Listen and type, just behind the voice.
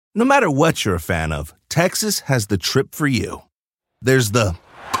No matter what you're a fan of, Texas has the trip for you. There's the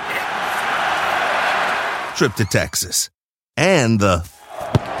trip to Texas and the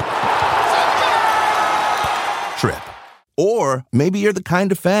trip. Or maybe you're the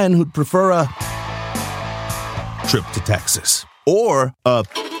kind of fan who'd prefer a trip to Texas or a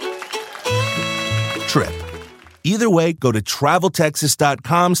trip. Either way, go to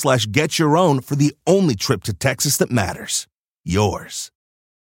traveltexas.com/getyourown for the only trip to Texas that matters. Yours.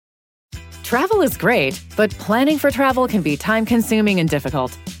 Travel is great, but planning for travel can be time-consuming and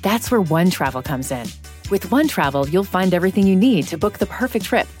difficult. That's where One Travel comes in. With One Travel, you'll find everything you need to book the perfect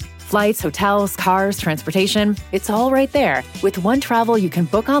trip. Flights, hotels, cars, transportation, it's all right there. With One Travel, you can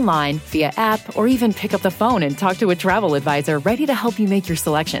book online, via app, or even pick up the phone and talk to a travel advisor ready to help you make your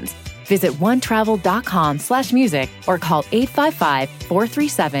selections. Visit onetravel.com/music or call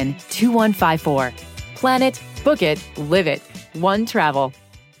 855-437-2154. Plan it, book it, live it. One Travel.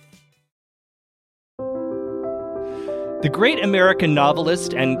 The great American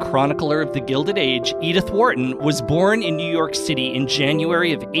novelist and chronicler of the Gilded Age, Edith Wharton, was born in New York City in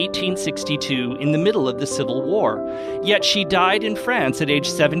January of 1862 in the middle of the Civil War. Yet she died in France at age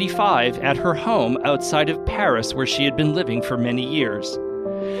 75 at her home outside of Paris, where she had been living for many years.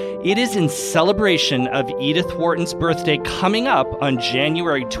 It is in celebration of Edith Wharton's birthday coming up on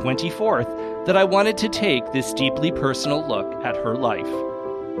January 24th that I wanted to take this deeply personal look at her life.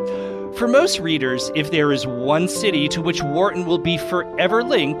 For most readers, if there is one city to which Wharton will be forever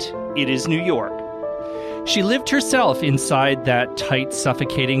linked, it is New York. She lived herself inside that tight,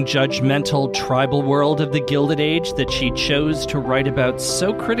 suffocating, judgmental, tribal world of the Gilded Age that she chose to write about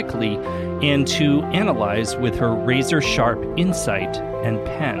so critically and to analyze with her razor-sharp insight and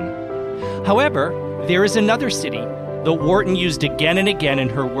pen. However, there is another city that Wharton used again and again in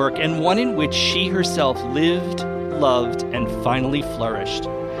her work, and one in which she herself lived, loved, and finally flourished.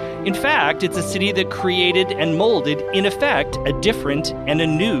 In fact, it's a city that created and molded, in effect, a different and a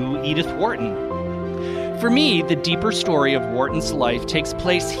new Edith Wharton. For me, the deeper story of Wharton's life takes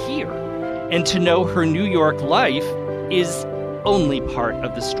place here, and to know her New York life is only part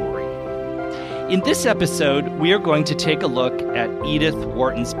of the story. In this episode, we are going to take a look at Edith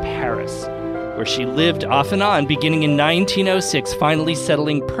Wharton's Paris, where she lived off and on beginning in 1906, finally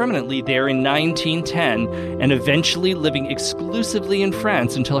settling permanently there in 1910, and eventually living exclusively in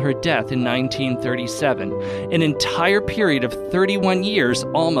France until her death in 1937, an entire period of 31 years,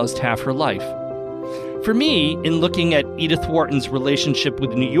 almost half her life. For me, in looking at Edith Wharton's relationship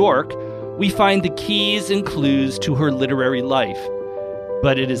with New York, we find the keys and clues to her literary life.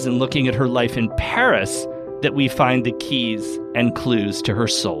 But it is in looking at her life in Paris that we find the keys and clues to her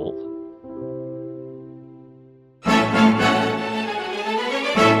soul.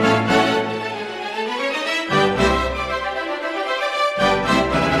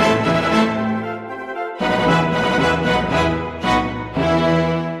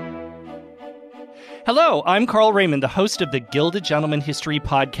 Hello, I'm Carl Raymond, the host of the Gilded Gentleman History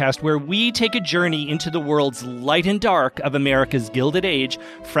Podcast, where we take a journey into the world's light and dark of America's Gilded Age,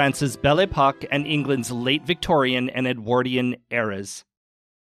 France's Belle Époque, and England's late Victorian and Edwardian eras.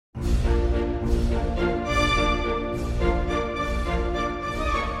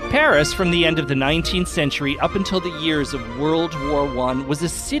 Paris, from the end of the 19th century up until the years of World War I, was a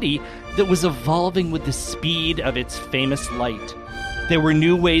city that was evolving with the speed of its famous light. There were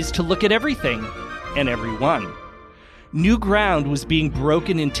new ways to look at everything and everyone. New ground was being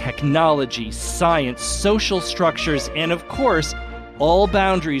broken in technology, science, social structures, and of course, all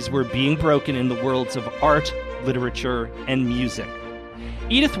boundaries were being broken in the worlds of art, literature, and music.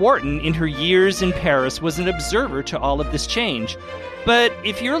 Edith Wharton, in her years in Paris, was an observer to all of this change. But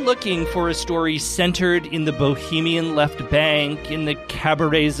if you're looking for a story centered in the bohemian left bank, in the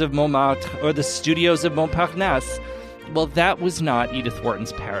cabarets of Montmartre, or the studios of Montparnasse, well, that was not Edith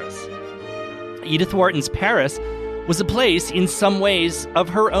Wharton's Paris. Edith Wharton's Paris was a place, in some ways, of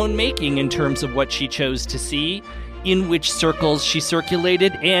her own making in terms of what she chose to see, in which circles she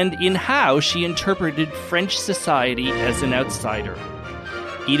circulated, and in how she interpreted French society as an outsider.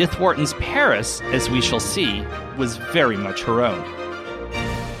 Edith Wharton's Paris, as we shall see, was very much her own.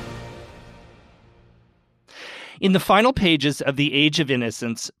 In the final pages of The Age of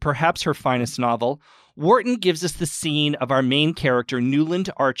Innocence, perhaps her finest novel, Wharton gives us the scene of our main character, Newland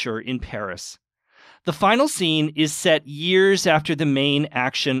Archer, in Paris. The final scene is set years after the main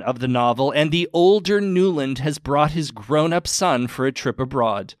action of the novel, and the older Newland has brought his grown-up son for a trip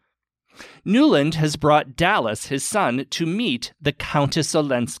abroad. Newland has brought Dallas, his son, to meet the Countess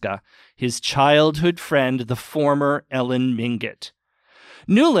Olenska, his childhood friend, the former Ellen Mingott.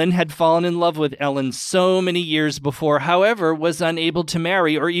 Newland had fallen in love with Ellen so many years before, however, was unable to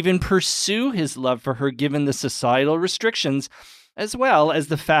marry or even pursue his love for her given the societal restrictions, as well as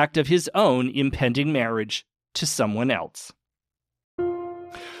the fact of his own impending marriage to someone else.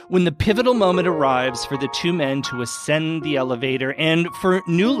 When the pivotal moment arrives for the two men to ascend the elevator and for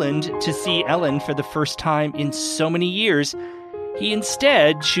Newland to see Ellen for the first time in so many years, he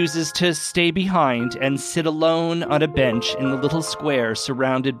instead chooses to stay behind and sit alone on a bench in the little square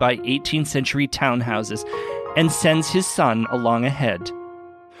surrounded by 18th century townhouses and sends his son along ahead.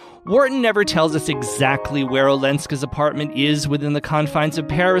 Wharton never tells us exactly where Olenska's apartment is within the confines of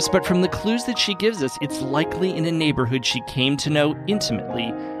Paris, but from the clues that she gives us, it's likely in a neighborhood she came to know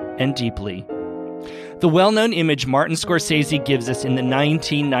intimately and deeply. The well-known image Martin Scorsese gives us in the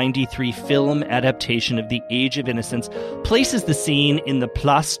 1993 film adaptation of The Age of Innocence places the scene in the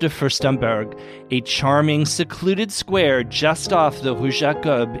Place de Furstenberg, a charming, secluded square just off the Rue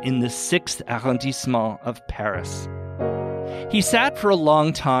Jacob in the 6th arrondissement of Paris. He sat for a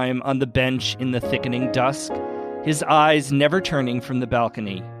long time on the bench in the thickening dusk, his eyes never turning from the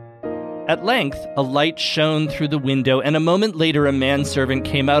balcony. At length, a light shone through the window, and a moment later a manservant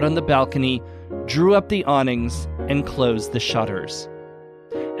came out on the balcony, drew up the awnings, and closed the shutters.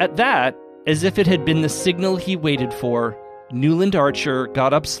 At that, as if it had been the signal he waited for, Newland Archer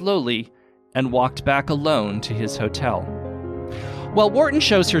got up slowly and walked back alone to his hotel. While Wharton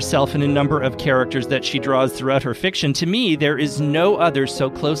shows herself in a number of characters that she draws throughout her fiction, to me there is no other so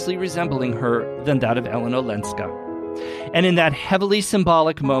closely resembling her than that of Ellen Olenska. And in that heavily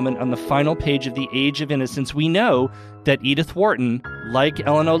symbolic moment on the final page of The Age of Innocence, we know that Edith Wharton, like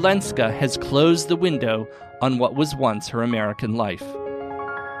Ellen Olenska, has closed the window on what was once her American life.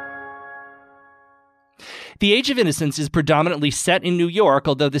 The Age of Innocence is predominantly set in New York,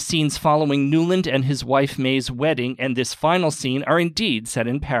 although the scenes following Newland and his wife May's wedding and this final scene are indeed set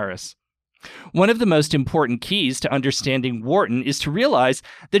in Paris. One of the most important keys to understanding Wharton is to realize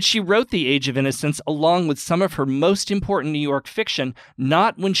that she wrote The Age of Innocence along with some of her most important New York fiction,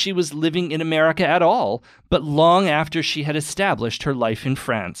 not when she was living in America at all, but long after she had established her life in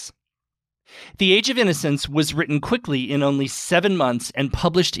France. The Age of Innocence was written quickly in only 7 months and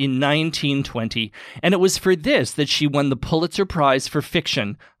published in 1920, and it was for this that she won the Pulitzer Prize for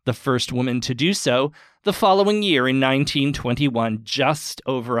Fiction, the first woman to do so, the following year in 1921, just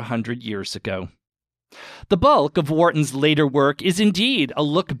over 100 years ago. The bulk of Wharton's later work is indeed a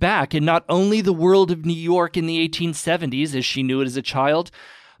look back in not only the world of New York in the 1870s as she knew it as a child,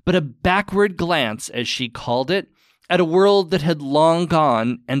 but a backward glance, as she called it, at a world that had long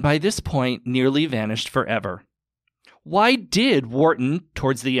gone and by this point nearly vanished forever. Why did Wharton,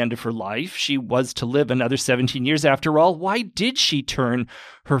 towards the end of her life, she was to live another 17 years after all, why did she turn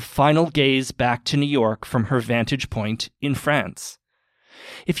her final gaze back to New York from her vantage point in France?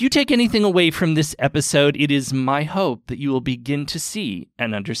 If you take anything away from this episode, it is my hope that you will begin to see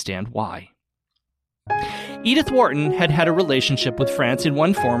and understand why. Edith Wharton had had a relationship with France in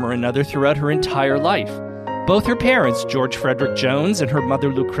one form or another throughout her entire life. Both her parents, George Frederick Jones and her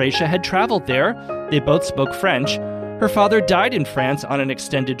mother Lucretia, had traveled there. They both spoke French. Her father died in France on an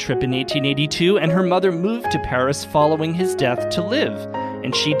extended trip in 1882, and her mother moved to Paris following his death to live,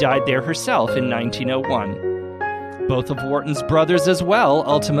 and she died there herself in 1901. Both of Wharton's brothers as well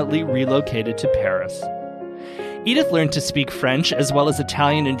ultimately relocated to Paris. Edith learned to speak French as well as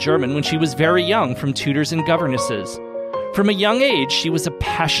Italian and German when she was very young from tutors and governesses. From a young age, she was a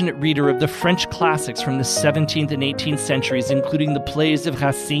passionate reader of the French classics from the 17th and 18th centuries, including the plays of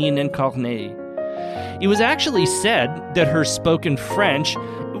Racine and Corneille. It was actually said that her spoken French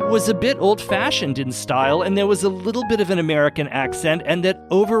was a bit old-fashioned in style, and there was a little bit of an American accent, and that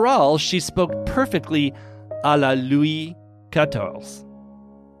overall she spoke perfectly à la Louis XIV.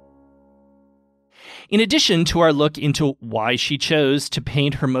 In addition to our look into why she chose to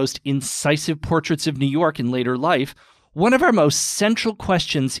paint her most incisive portraits of New York in later life, one of our most central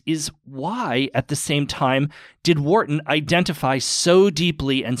questions is why, at the same time, did Wharton identify so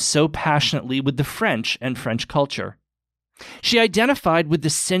deeply and so passionately with the French and French culture? She identified with the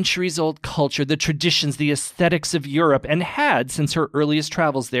centuries-old culture, the traditions, the aesthetics of Europe, and had since her earliest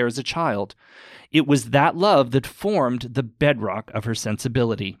travels there as a child. It was that love that formed the bedrock of her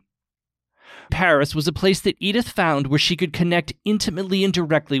sensibility. Paris was a place that Edith found where she could connect intimately and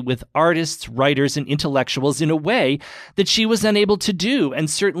directly with artists, writers, and intellectuals in a way that she was unable to do, and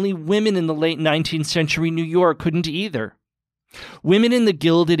certainly women in the late 19th century New York couldn't either. Women in the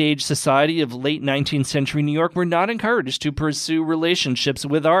Gilded Age society of late 19th century New York were not encouraged to pursue relationships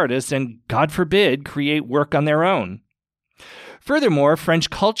with artists and, God forbid, create work on their own. Furthermore, French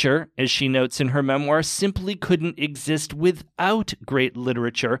culture, as she notes in her memoir, simply couldn't exist without great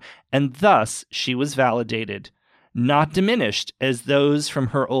literature, and thus she was validated, not diminished as those from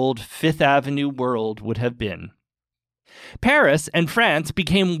her old Fifth Avenue world would have been. Paris and France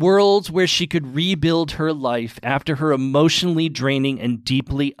became worlds where she could rebuild her life after her emotionally draining and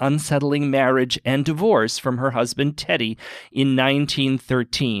deeply unsettling marriage and divorce from her husband Teddy in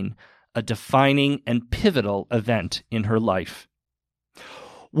 1913, a defining and pivotal event in her life.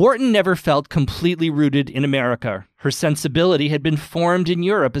 Wharton never felt completely rooted in America. Her sensibility had been formed in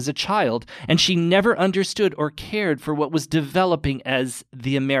Europe as a child, and she never understood or cared for what was developing as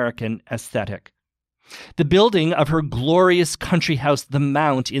the American aesthetic. The building of her glorious country house, The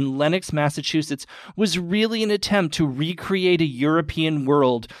Mount, in Lenox, Massachusetts, was really an attempt to recreate a European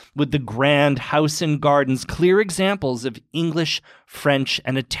world with the grand house and gardens, clear examples of English, French,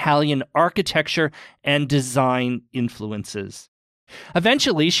 and Italian architecture and design influences.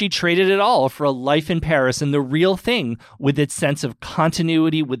 Eventually, she traded it all for a life in Paris and the real thing, with its sense of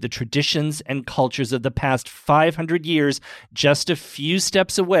continuity with the traditions and cultures of the past 500 years, just a few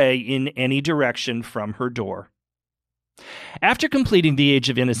steps away in any direction from her door. After completing The Age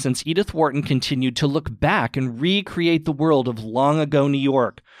of Innocence, Edith Wharton continued to look back and recreate the world of long-ago New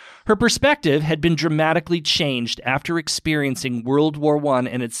York. Her perspective had been dramatically changed after experiencing World War I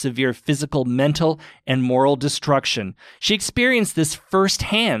and its severe physical, mental, and moral destruction. She experienced this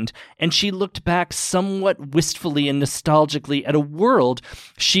firsthand, and she looked back somewhat wistfully and nostalgically at a world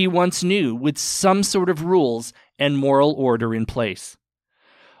she once knew with some sort of rules and moral order in place.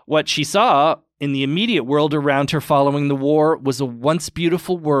 What she saw in the immediate world around her following the war was a once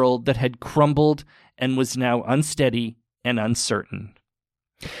beautiful world that had crumbled and was now unsteady and uncertain.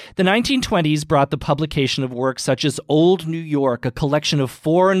 The 1920s brought the publication of works such as Old New York, a collection of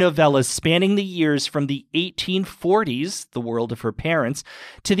 4 novellas spanning the years from the 1840s, the world of her parents,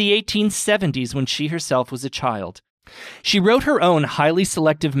 to the 1870s when she herself was a child. She wrote her own highly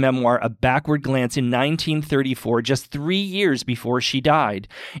selective memoir, A Backward Glance, in 1934, just 3 years before she died,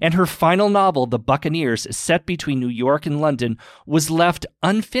 and her final novel, The Buccaneers, set between New York and London, was left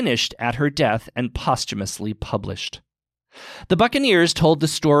unfinished at her death and posthumously published. The Buccaneers told the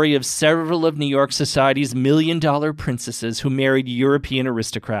story of several of New York society's million-dollar princesses who married European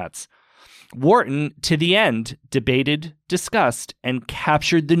aristocrats. Wharton, to the end, debated, discussed, and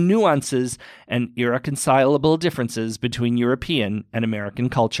captured the nuances and irreconcilable differences between European and American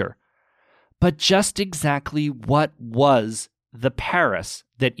culture. But just exactly what was the Paris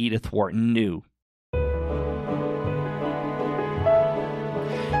that Edith Wharton knew?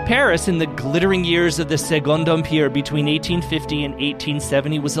 Paris, in the glittering years of the Second Empire between 1850 and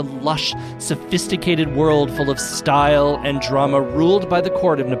 1870, was a lush, sophisticated world full of style and drama, ruled by the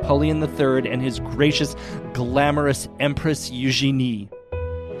court of Napoleon III and his gracious, glamorous Empress Eugénie.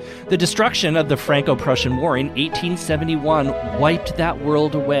 The destruction of the Franco-Prussian War in 1871 wiped that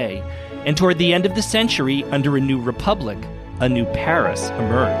world away, and toward the end of the century, under a new republic, a new Paris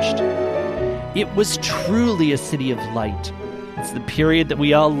emerged. It was truly a city of light. It's the period that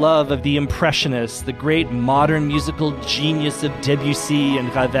we all love of the Impressionists, the great modern musical genius of Debussy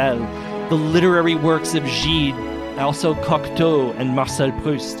and Ravel, the literary works of Gide, also Cocteau and Marcel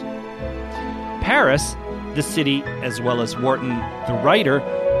Proust. Paris, the city, as well as Wharton, the writer,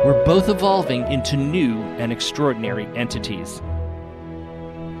 were both evolving into new and extraordinary entities.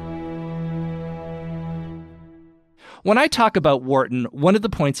 When I talk about Wharton, one of the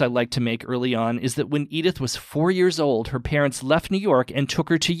points I like to make early on is that when Edith was 4 years old, her parents left New York and took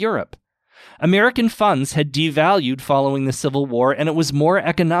her to Europe. American funds had devalued following the Civil War, and it was more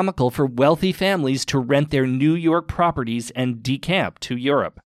economical for wealthy families to rent their New York properties and decamp to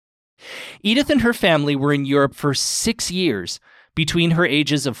Europe. Edith and her family were in Europe for 6 years, between her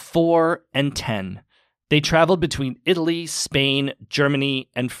ages of 4 and 10. They traveled between Italy, Spain, Germany,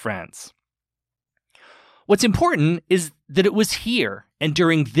 and France. What's important is that it was here and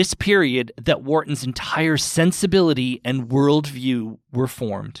during this period that Wharton's entire sensibility and worldview were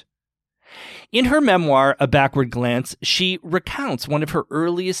formed. In her memoir, A Backward Glance, she recounts one of her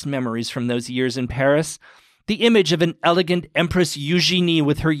earliest memories from those years in Paris, the image of an elegant Empress Eugénie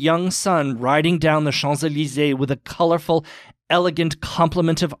with her young son riding down the Champs-Élysées with a colorful, elegant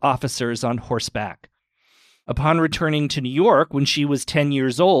complement of officers on horseback. Upon returning to New York when she was 10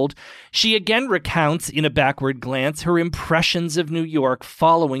 years old, she again recounts in A Backward Glance her impressions of New York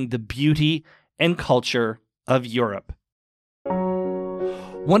following the beauty and culture of Europe.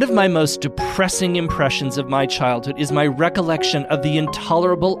 One of my most depressing impressions of my childhood is my recollection of the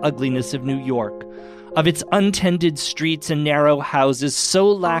intolerable ugliness of New York, of its untended streets and narrow houses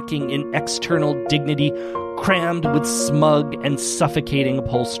so lacking in external dignity, crammed with smug and suffocating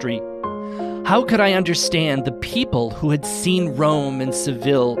upholstery. How could I understand the people who had seen Rome and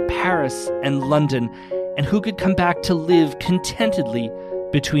Seville, Paris and London, and who could come back to live contentedly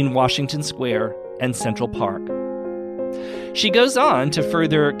between Washington Square and Central Park? She goes on to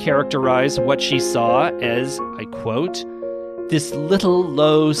further characterize what she saw as, I quote, "this little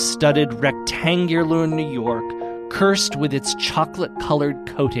low-studded rectangular New York, cursed with its chocolate-colored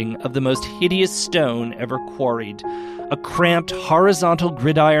coating of the most hideous stone ever quarried, a cramped horizontal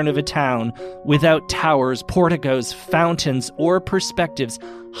gridiron of a town without towers, porticos, fountains, or perspectives,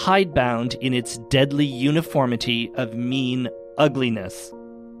 hidebound in its deadly uniformity of mean ugliness."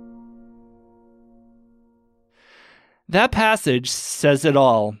 That passage says it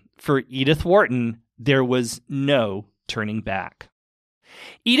all. For Edith Wharton, there was no turning back.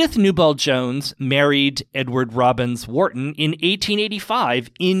 Edith Newbold Jones married Edward Robbins Wharton in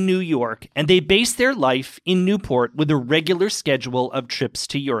 1885 in New York, and they based their life in Newport with a regular schedule of trips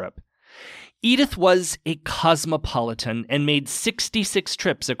to Europe. Edith was a cosmopolitan and made 66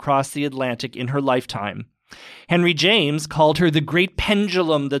 trips across the Atlantic in her lifetime. Henry James called her the great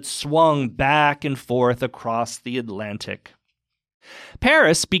pendulum that swung back and forth across the Atlantic.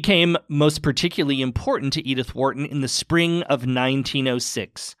 Paris became most particularly important to Edith Wharton in the spring of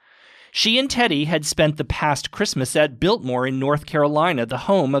 1906. She and Teddy had spent the past Christmas at Biltmore in North Carolina, the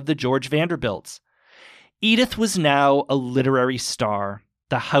home of the George Vanderbilts. Edith was now a literary star.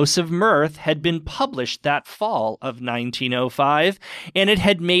 The House of Mirth had been published that fall of 1905, and it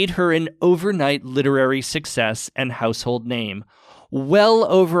had made her an overnight literary success and household name. Well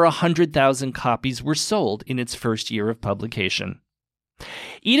over 100,000 copies were sold in its first year of publication.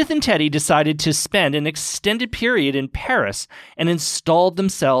 Edith and Teddy decided to spend an extended period in Paris and installed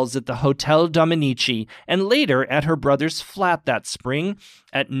themselves at the Hotel Dominici and later at her brother's flat that spring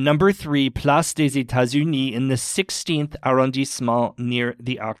at number 3 Place des États-Unis in the 16th arrondissement near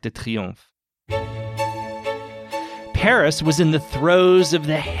the Arc de Triomphe. Paris was in the throes of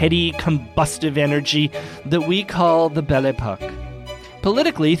the heady, combustive energy that we call the Belle Époque.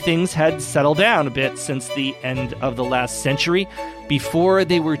 Politically, things had settled down a bit since the end of the last century, before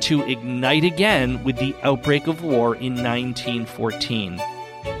they were to ignite again with the outbreak of war in 1914.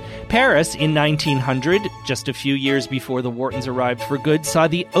 Paris in 1900, just a few years before the Whartons arrived for good, saw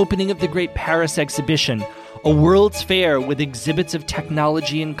the opening of the Great Paris Exhibition, a world's fair with exhibits of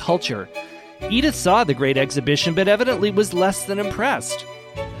technology and culture. Edith saw the Great Exhibition, but evidently was less than impressed.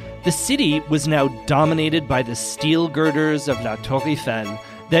 The city was now dominated by the steel girders of La Tour Eiffel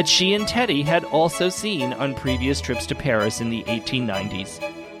that she and Teddy had also seen on previous trips to Paris in the 1890s.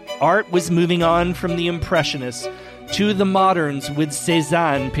 Art was moving on from the Impressionists to the moderns with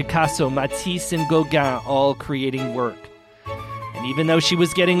Cézanne, Picasso, Matisse, and Gauguin all creating work. And even though she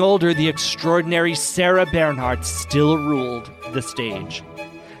was getting older, the extraordinary Sarah Bernhardt still ruled the stage.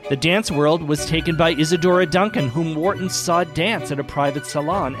 The dance world was taken by Isadora Duncan, whom Wharton saw dance at a private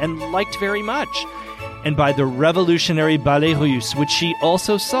salon and liked very much, and by the revolutionary Ballet Russe, which she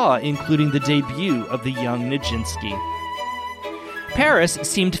also saw, including the debut of the young Nijinsky. Paris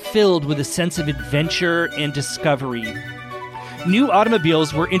seemed filled with a sense of adventure and discovery. New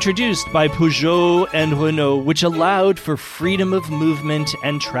automobiles were introduced by Peugeot and Renault, which allowed for freedom of movement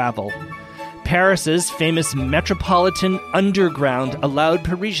and travel. Paris's famous Metropolitan Underground allowed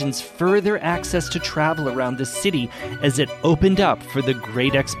Parisians further access to travel around the city as it opened up for the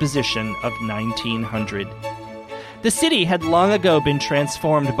Great Exposition of 1900. The city had long ago been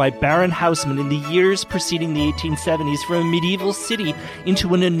transformed by Baron Haussmann in the years preceding the 1870s from a medieval city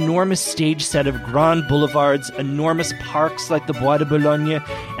into an enormous stage set of grand boulevards, enormous parks like the Bois de Boulogne,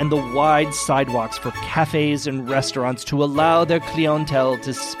 and the wide sidewalks for cafes and restaurants to allow their clientele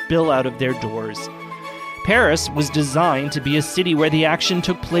to spill out of their doors. Paris was designed to be a city where the action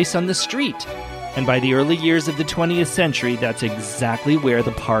took place on the street, and by the early years of the 20th century, that's exactly where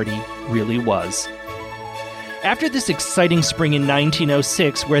the party really was. After this exciting spring in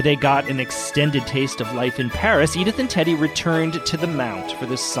 1906, where they got an extended taste of life in Paris, Edith and Teddy returned to the Mount for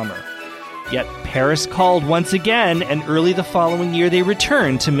the summer. Yet Paris called once again, and early the following year they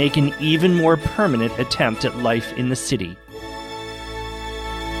returned to make an even more permanent attempt at life in the city.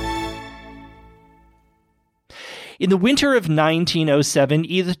 In the winter of 1907,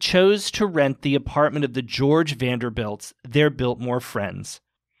 Edith chose to rent the apartment of the George Vanderbilts, their Biltmore friends.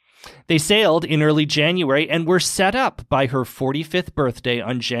 They sailed in early January and were set up by her 45th birthday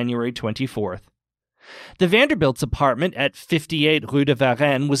on January 24th. The Vanderbilts' apartment at 58 Rue de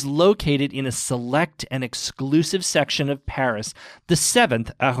Varenne was located in a select and exclusive section of Paris, the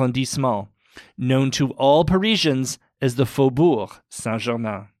 7th arrondissement, known to all Parisians as the Faubourg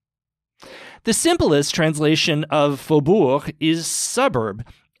Saint-Germain. The simplest translation of faubourg is suburb,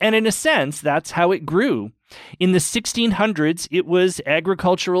 and in a sense, that's how it grew. In the 1600s, it was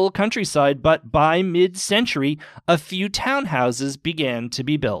agricultural countryside, but by mid-century, a few townhouses began to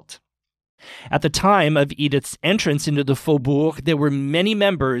be built. At the time of Edith's entrance into the faubourg, there were many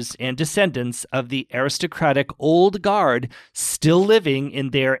members and descendants of the aristocratic old guard still living in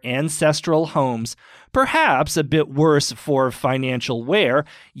their ancestral homes, perhaps a bit worse for financial wear,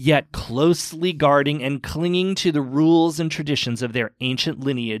 yet closely guarding and clinging to the rules and traditions of their ancient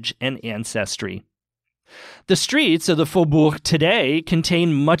lineage and ancestry. The streets of the faubourg today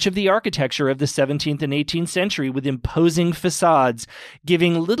contain much of the architecture of the 17th and 18th century with imposing facades,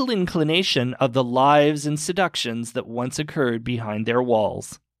 giving little inclination of the lives and seductions that once occurred behind their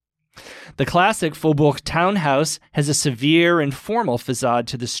walls. The classic faubourg townhouse has a severe and formal facade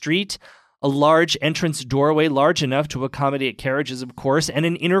to the street, a large entrance doorway large enough to accommodate carriages, of course, and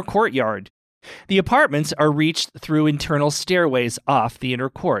an inner courtyard. The apartments are reached through internal stairways off the inner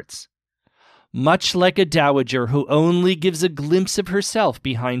courts. Much like a dowager who only gives a glimpse of herself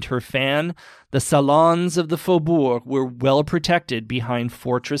behind her fan, the salons of the faubourg were well protected behind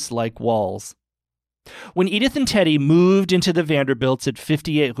fortress-like walls. When Edith and Teddy moved into the Vanderbilts at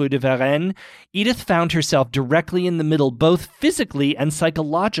 58 Rue de Varenne, Edith found herself directly in the middle, both physically and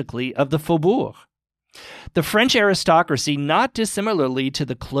psychologically, of the faubourg. The French aristocracy, not dissimilarly to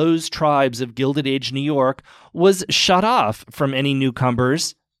the closed tribes of Gilded Age New York, was shut off from any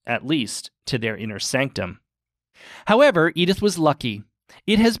newcomers, at least to their inner sanctum. However, Edith was lucky.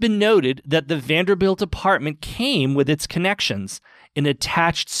 It has been noted that the Vanderbilt apartment came with its connections, an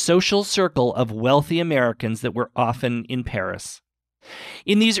attached social circle of wealthy Americans that were often in Paris.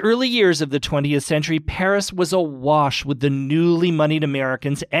 In these early years of the 20th century, Paris was awash with the newly moneyed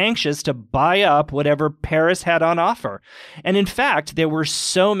Americans anxious to buy up whatever Paris had on offer. And in fact, there were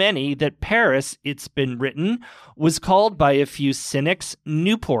so many that Paris, it's been written, was called by a few cynics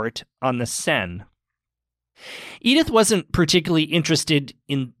Newport on the Seine. Edith wasn't particularly interested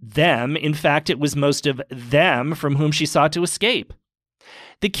in them. In fact, it was most of them from whom she sought to escape.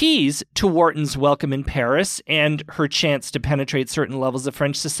 The keys to Wharton's welcome in Paris and her chance to penetrate certain levels of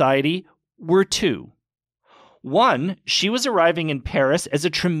French society were two. One, she was arriving in Paris as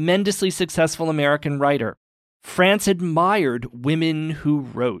a tremendously successful American writer. France admired women who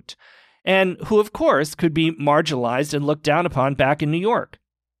wrote, and who, of course, could be marginalized and looked down upon back in New York.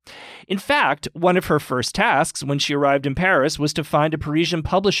 In fact, one of her first tasks when she arrived in Paris was to find a Parisian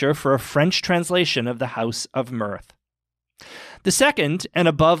publisher for a French translation of The House of Mirth. The second, and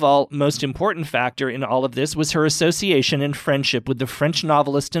above all, most important factor in all of this was her association and friendship with the French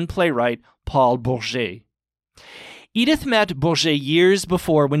novelist and playwright Paul Bourget. Edith met Bourget years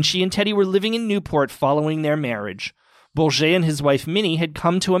before when she and Teddy were living in Newport following their marriage. Bourget and his wife Minnie had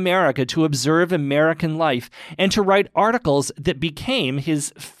come to America to observe American life and to write articles that became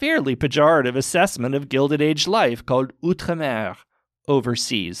his fairly pejorative assessment of Gilded Age life called Outre-mer,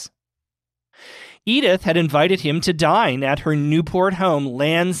 overseas. Edith had invited him to dine at her Newport home,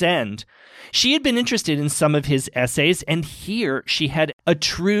 Land's End. She had been interested in some of his essays, and here she had a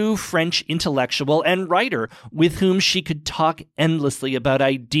true French intellectual and writer with whom she could talk endlessly about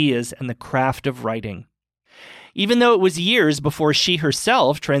ideas and the craft of writing. Even though it was years before she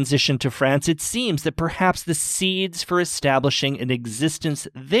herself transitioned to France, it seems that perhaps the seeds for establishing an existence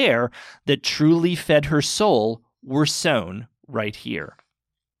there that truly fed her soul were sown right here.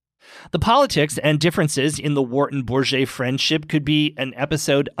 The politics and differences in the Wharton-Bourget friendship could be an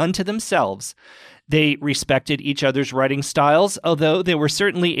episode unto themselves. They respected each other's writing styles, although there were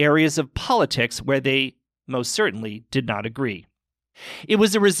certainly areas of politics where they most certainly did not agree. It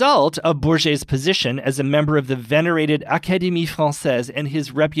was a result of Bourget's position as a member of the venerated Académie Française and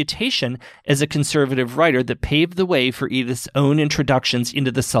his reputation as a conservative writer that paved the way for Edith's own introductions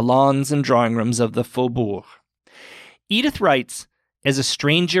into the salons and drawing rooms of the Faubourg. Edith writes, as a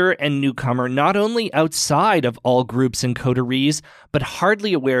stranger and newcomer, not only outside of all groups and coteries, but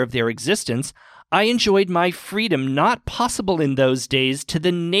hardly aware of their existence, I enjoyed my freedom not possible in those days to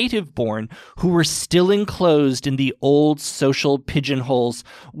the native-born who were still enclosed in the old social pigeonholes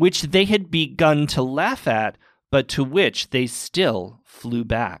which they had begun to laugh at, but to which they still flew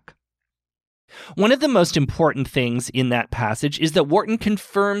back. One of the most important things in that passage is that Wharton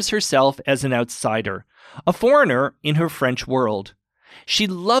confirms herself as an outsider, a foreigner in her French world. She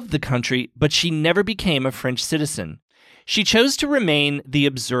loved the country, but she never became a French citizen. She chose to remain the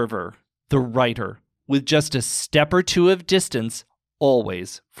observer, the writer, with just a step or two of distance,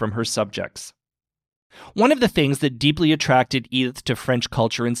 always from her subjects. One of the things that deeply attracted Edith to French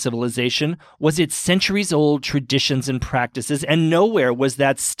culture and civilization was its centuries-old traditions and practices, and nowhere was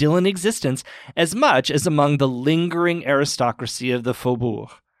that still in existence as much as among the lingering aristocracy of the faubourg.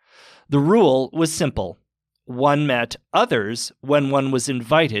 The rule was simple. One met others when one was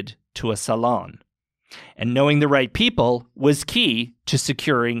invited to a salon. And knowing the right people was key to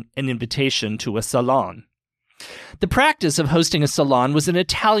securing an invitation to a salon. The practice of hosting a salon was an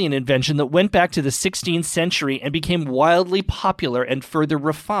Italian invention that went back to the 16th century and became wildly popular and further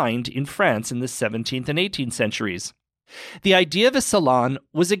refined in France in the 17th and 18th centuries. The idea of a salon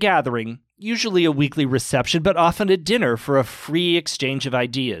was a gathering, usually a weekly reception, but often a dinner for a free exchange of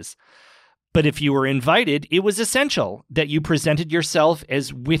ideas. But if you were invited, it was essential that you presented yourself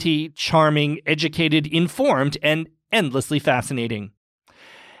as witty, charming, educated, informed, and endlessly fascinating.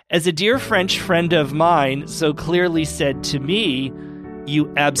 As a dear French friend of mine so clearly said to me, you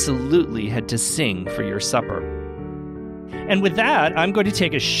absolutely had to sing for your supper. And with that, I'm going to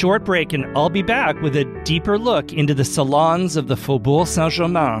take a short break, and I'll be back with a deeper look into the salons of the Faubourg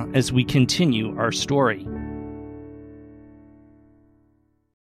Saint-Germain as we continue our story.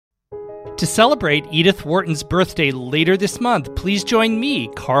 To celebrate Edith Wharton's birthday later this month, please join me,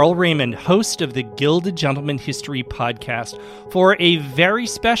 Carl Raymond, host of the Gilded Gentleman History Podcast, for a very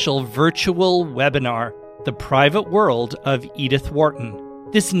special virtual webinar, The Private World of Edith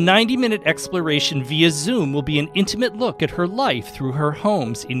Wharton. This 90-minute exploration via Zoom will be an intimate look at her life through her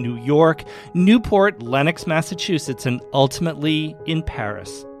homes in New York, Newport, Lenox, Massachusetts, and ultimately in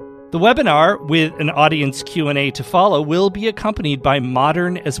Paris. The webinar, with an audience Q&A to follow, will be accompanied by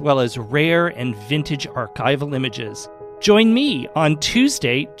modern as well as rare and vintage archival images. Join me on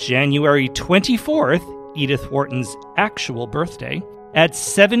Tuesday, January 24th, Edith Wharton's actual birthday, at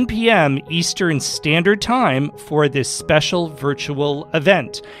 7 p.m. Eastern Standard Time for this special virtual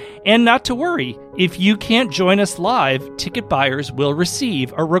event. And not to worry, if you can't join us live, ticket buyers will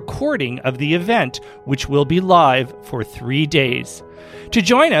receive a recording of the event, which will be live for 3 days. To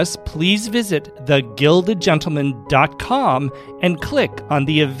join us, please visit thegildedgentleman.com and click on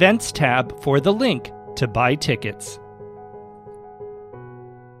the Events tab for the link to buy tickets.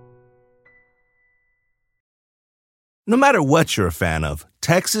 No matter what you're a fan of,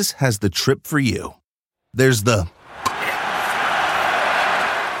 Texas has the trip for you. There's the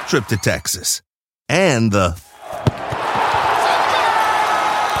trip to Texas and the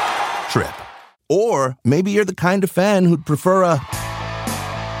trip. Or maybe you're the kind of fan who'd prefer a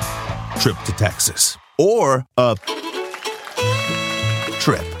trip to Texas or a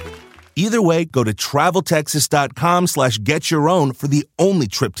trip. Either way, go to traveltexas.com/getyourOwn for the only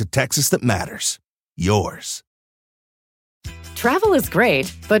trip to Texas that matters. Yours. Travel is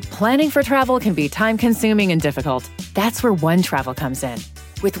great, but planning for travel can be time-consuming and difficult. That's where One Travel comes in.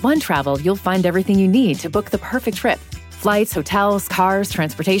 With One Travel, you'll find everything you need to book the perfect trip. Flights, hotels, cars,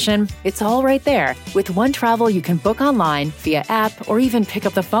 transportation, it's all right there. With One Travel, you can book online, via app, or even pick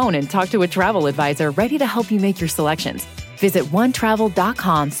up the phone and talk to a travel advisor ready to help you make your selections. Visit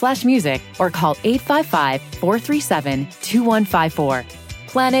onetravel.com/music or call 855-437-2154.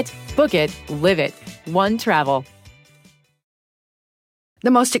 Plan it, book it, live it. One Travel.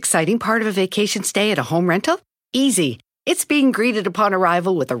 The most exciting part of a vacation stay at a home rental? Easy. It's being greeted upon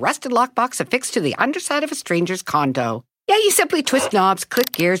arrival with a rusted lockbox affixed to the underside of a stranger's condo. Yeah, you simply twist knobs,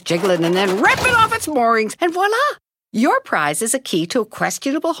 click gears, jiggle it, and then rip it off its moorings, and voila! Your prize is a key to a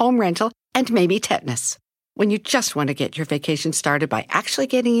questionable home rental and maybe tetanus. When you just want to get your vacation started by actually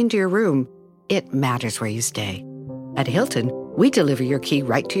getting into your room, it matters where you stay. At Hilton, we deliver your key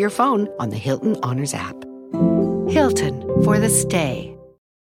right to your phone on the Hilton Honors app. Hilton for the stay.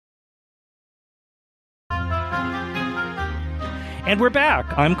 And we're back.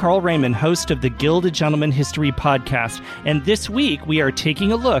 I'm Carl Raymond, host of the Gilded Gentleman History Podcast, and this week we are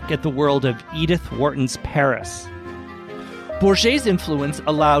taking a look at the world of Edith Wharton's Paris. Bourget's influence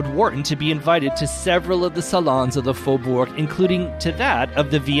allowed Wharton to be invited to several of the salons of the Faubourg, including to that of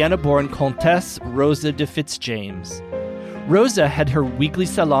the Vienna-born Comtesse Rosa de Fitzjames. Rosa had her weekly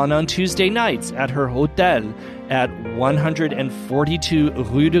salon on Tuesday nights at her hotel at 142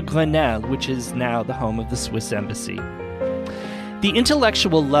 Rue de Grenelle, which is now the home of the Swiss Embassy. The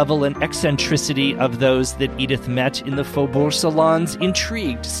intellectual level and eccentricity of those that Edith met in the Faubourg salons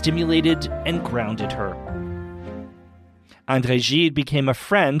intrigued, stimulated, and grounded her. André Gide became a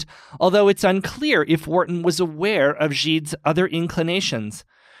friend, although it's unclear if Wharton was aware of Gide's other inclinations.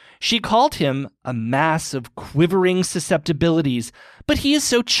 She called him a mass of quivering susceptibilities, but he is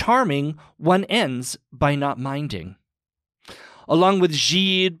so charming, one ends by not minding. Along with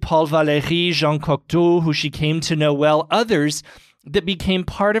Gide, Paul Valéry, Jean Cocteau, who she came to know well, others that became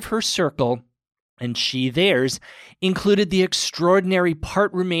part of her circle and she, theirs, included the extraordinary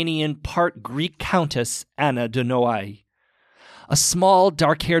part Romanian, part Greek countess Anna de Noailles. A small,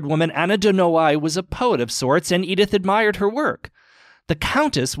 dark-haired woman, Anna de Noailles was a poet of sorts, and Edith admired her work. The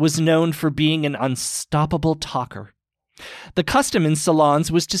countess was known for being an unstoppable talker. The custom in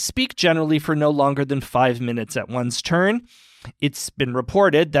salons was to speak generally for no longer than 5 minutes at one's turn. It's been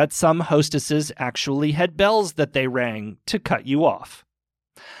reported that some hostesses actually had bells that they rang to cut you off.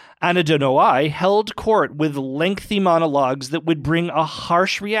 Anna de Noailles held court with lengthy monologues that would bring a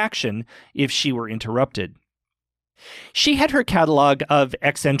harsh reaction if she were interrupted. She had her catalog of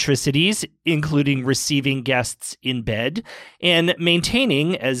eccentricities, including receiving guests in bed and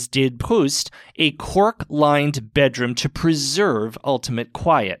maintaining, as did Proust, a cork-lined bedroom to preserve ultimate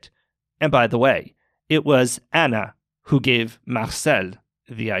quiet. And by the way, it was Anna who gave Marcel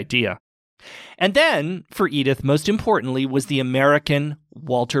the idea. And then, for Edith, most importantly, was the American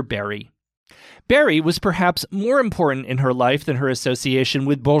Walter Berry. Berry was perhaps more important in her life than her association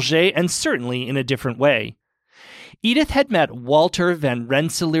with Bourget, and certainly in a different way. Edith had met Walter van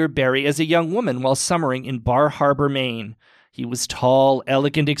Rensselaer Berry as a young woman while summering in Bar Harbor, Maine. He was tall,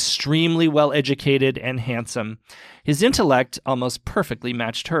 elegant, extremely well-educated, and handsome. His intellect almost perfectly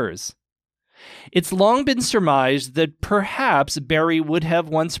matched hers. It's long been surmised that perhaps Berry would have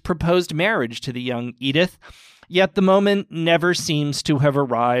once proposed marriage to the young Edith, yet the moment never seems to have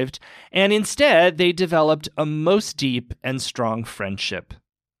arrived, and instead they developed a most deep and strong friendship.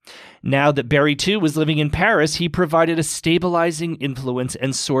 Now that Berry, too, was living in Paris, he provided a stabilizing influence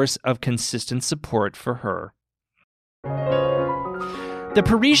and source of consistent support for her. The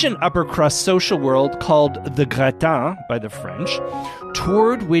Parisian upper-crust social world, called the gratin by the French,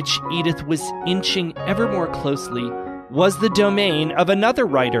 toward which Edith was inching ever more closely, was the domain of another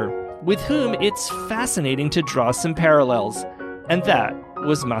writer with whom it's fascinating to draw some parallels, and that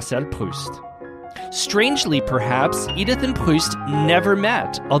was Marcel Proust. Strangely, perhaps, Edith and Proust never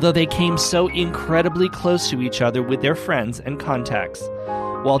met, although they came so incredibly close to each other with their friends and contacts.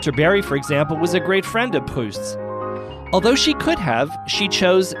 Walter Berry, for example, was a great friend of Proust's. Although she could have, she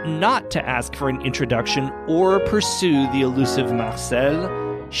chose not to ask for an introduction or pursue the elusive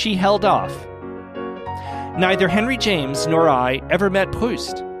Marcel. She held off. Neither Henry James nor I ever met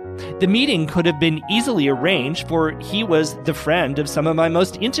Proust. The meeting could have been easily arranged, for he was the friend of some of my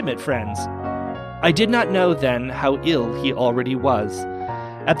most intimate friends. I did not know then how ill he already was.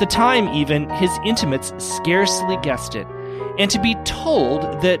 At the time, even, his intimates scarcely guessed it. And to be told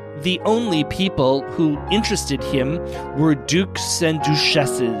that the only people who interested him were dukes and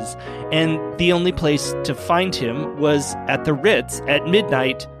duchesses, and the only place to find him was at the Ritz at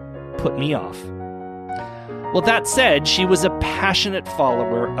midnight, put me off. Well, that said, she was a passionate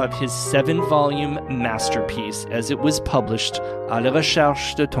follower of his 7-volume masterpiece as it was published, À la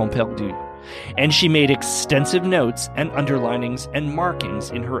recherche de temps perdu. And she made extensive notes and underlinings and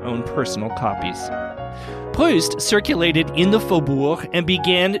markings in her own personal copies. Proust circulated in the Faubourg and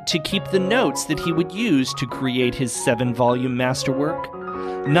began to keep the notes that he would use to create his 7-volume masterwork.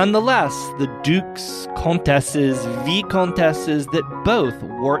 Nonetheless, the dukes, comtesses, vicomtesses that both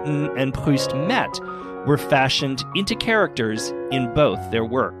Wharton and Proust met were fashioned into characters in both their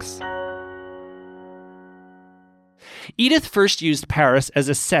works. Edith first used Paris as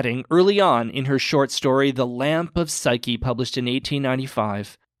a setting early on in her short story The Lamp of Psyche, published in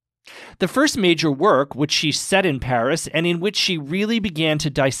 1895. The first major work which she set in Paris and in which she really began to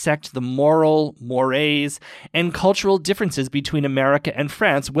dissect the moral, mores, and cultural differences between America and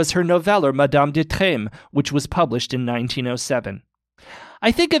France was her novella Madame de Trême, which was published in 1907.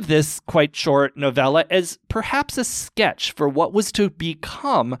 I think of this quite short novella as perhaps a sketch for what was to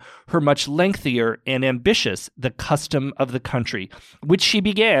become her much lengthier and ambitious The Custom of the Country, which she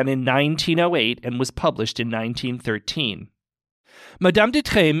began in 1908 and was published in 1913. Madame de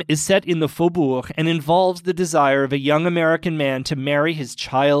Trême is set in the Faubourg and involves the desire of a young American man to marry his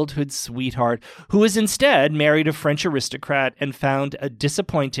childhood sweetheart, who has instead married a French aristocrat and found a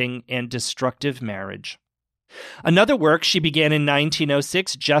disappointing and destructive marriage. Another work she began in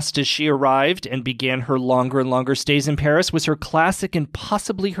 1906, just as she arrived and began her longer and longer stays in Paris, was her classic and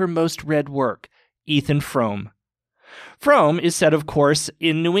possibly her most read work, Ethan Frome. Frome is set, of course,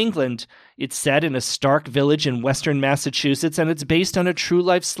 in New England. It's set in a stark village in western Massachusetts, and it's based on a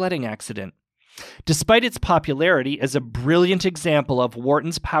true-life sledding accident. Despite its popularity as a brilliant example of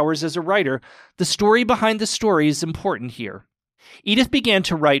Wharton's powers as a writer, the story behind the story is important here. Edith began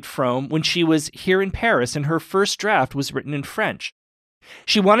to write Frome when she was here in Paris, and her first draft was written in French.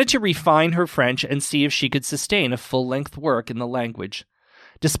 She wanted to refine her French and see if she could sustain a full-length work in the language.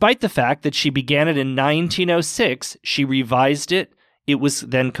 Despite the fact that she began it in 1906, she revised it, It was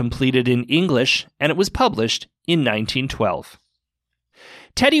then completed in English, and it was published in 1912.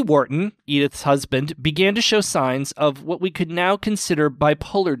 Teddy Wharton, Edith's husband, began to show signs of what we could now consider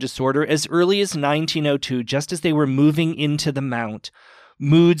bipolar disorder as early as 1902, just as they were moving into the Mount.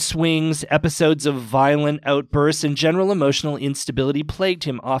 Mood swings, episodes of violent outbursts, and general emotional instability plagued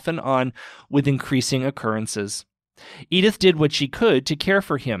him off and on with increasing occurrences. Edith did what she could to care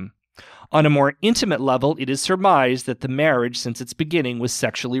for him. On a more intimate level, it is surmised that the marriage since its beginning was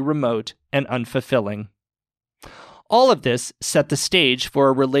sexually remote and unfulfilling. All of this set the stage for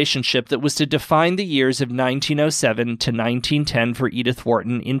a relationship that was to define the years of 1907 to 1910 for Edith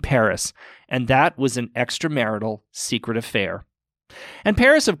Wharton in Paris, and that was an extramarital secret affair. And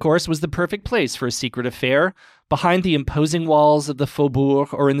Paris, of course, was the perfect place for a secret affair. Behind the imposing walls of the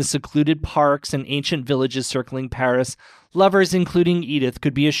faubourg or in the secluded parks and ancient villages circling Paris, lovers, including Edith,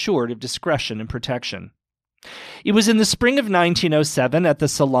 could be assured of discretion and protection. It was in the spring of 1907 at the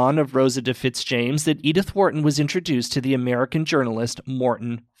salon of Rosa de Fitzjames that Edith Wharton was introduced to the American journalist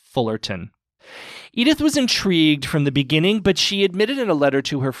Morton Fullerton. Edith was intrigued from the beginning, but she admitted in a letter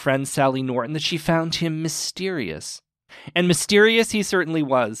to her friend Sally Norton that she found him mysterious. And mysterious he certainly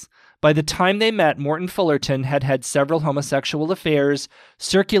was. By the time they met, Morton Fullerton had had several homosexual affairs,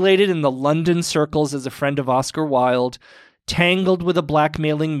 circulated in the London circles as a friend of Oscar Wilde, tangled with a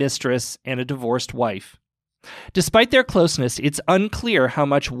blackmailing mistress, and a divorced wife. Despite their closeness, it's unclear how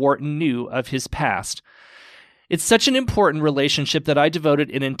much Wharton knew of his past. It's such an important relationship that I devoted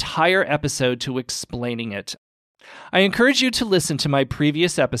an entire episode to explaining it. I encourage you to listen to my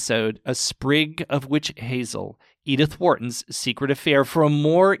previous episode, A Sprig of Witch Hazel, Edith Wharton's Secret Affair, for a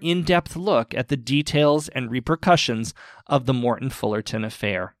more in-depth look at the details and repercussions of the Morton-Fullerton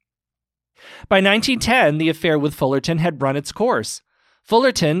affair. By 1910, the affair with Fullerton had run its course.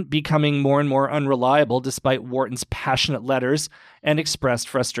 Fullerton becoming more and more unreliable despite Wharton's passionate letters and expressed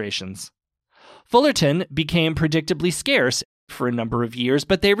frustrations. Fullerton became predictably scarce for a number of years,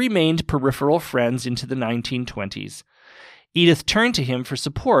 but they remained peripheral friends into the 1920s. Edith turned to him for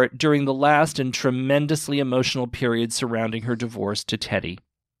support during the last and tremendously emotional period surrounding her divorce to Teddy.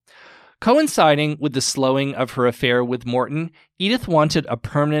 Coinciding with the slowing of her affair with Morton, Edith wanted a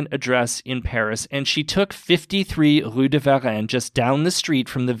permanent address in Paris, and she took 53 Rue de Varenne, just down the street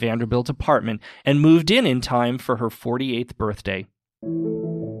from the Vanderbilt apartment, and moved in time for her 48th birthday.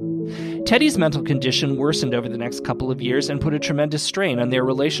 Teddy's mental condition worsened over the next couple of years and put a tremendous strain on their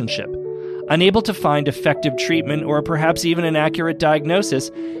relationship. Unable to find effective treatment or perhaps even an accurate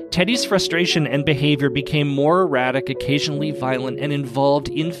diagnosis, Teddy's frustration and behavior became more erratic, occasionally violent, and involved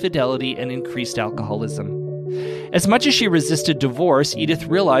infidelity and increased alcoholism. As much as she resisted divorce, Edith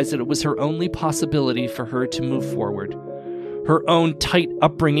realized that it was her only possibility for her to move forward. Her own tight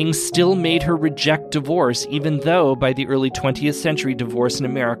upbringing still made her reject divorce, even though by the early 20th century divorce in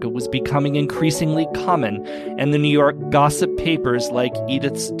America was becoming increasingly common, and the New York gossip papers like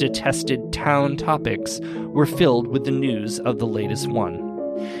Edith's detested Town Topics were filled with the news of the latest one.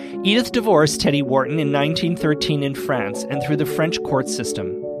 Edith divorced Teddy Wharton in 1913 in France and through the French court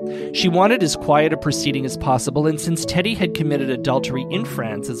system. She wanted as quiet a proceeding as possible, and since Teddy had committed adultery in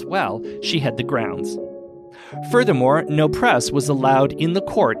France as well, she had the grounds. Furthermore, no press was allowed in the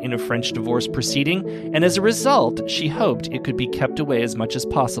court in a French divorce proceeding, and as a result, she hoped it could be kept away as much as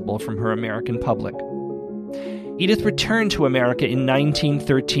possible from her American public. Edith returned to America in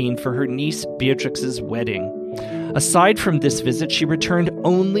 1913 for her niece Beatrix's wedding. Aside from this visit, she returned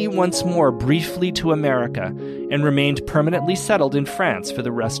only once more briefly to America and remained permanently settled in France for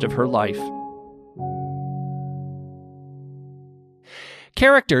the rest of her life.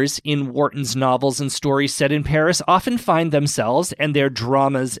 Characters in Wharton's novels and stories set in Paris often find themselves and their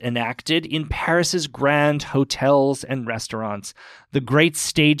dramas enacted in Paris's grand hotels and restaurants, the great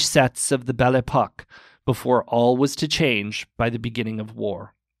stage sets of the Belle Époque, before all was to change by the beginning of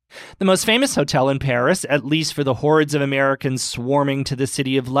war. The most famous hotel in Paris, at least for the hordes of Americans swarming to the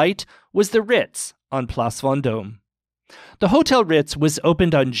City of Light, was the Ritz on Place Vendôme. The Hotel Ritz was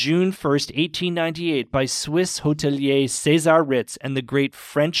opened on June 1, 1898 by Swiss hotelier César Ritz and the great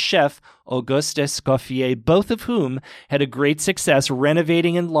French chef Auguste Escoffier, both of whom had a great success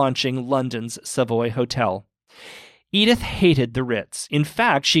renovating and launching London's Savoy Hotel. Edith hated the Ritz. In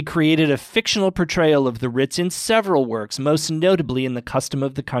fact, she created a fictional portrayal of the Ritz in several works, most notably in The Custom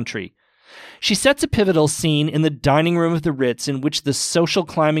of the Country. She sets a pivotal scene in the dining room of the Ritz in which the social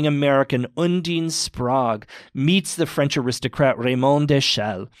climbing American Undine Sprague meets the French aristocrat Raymond de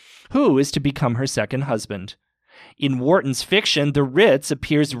Chelles, who is to become her second husband. In Wharton's fiction, the Ritz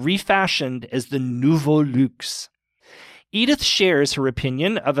appears refashioned as the Nouveau Luxe. Edith shares her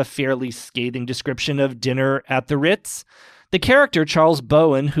opinion of a fairly scathing description of dinner at the Ritz. The character, Charles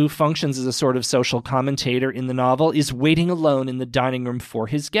Bowen, who functions as a sort of social commentator in the novel, is waiting alone in the dining room for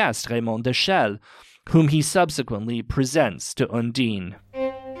his guest, Raymond de Chelles, whom he subsequently presents to Undine.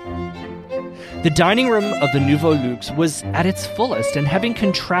 The dining room of the Nouveau Luxe was at its fullest, and having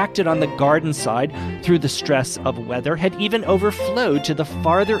contracted on the garden side through the stress of weather, had even overflowed to the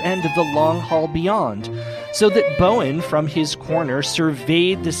farther end of the long hall beyond, so that Bowen, from his corner,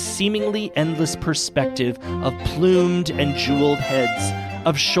 surveyed the seemingly endless perspective of plumed and jeweled heads,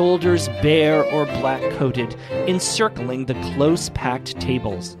 of shoulders bare or black-coated, encircling the close-packed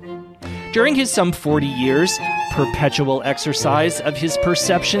tables. During his some 40 years, perpetual exercise of his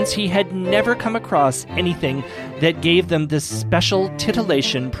perceptions, he had never come across anything that gave them the special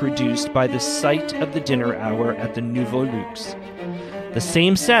titillation produced by the sight of the dinner hour at the Nouveau Luxe. The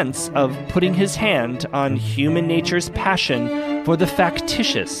same sense of putting his hand on human nature's passion for the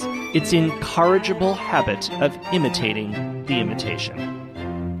factitious, its incorrigible habit of imitating the imitation.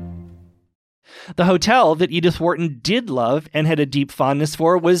 The hotel that Edith Wharton did love and had a deep fondness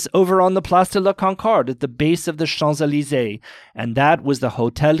for was over on the Place de la Concorde at the base of the Champs-Élysées, and that was the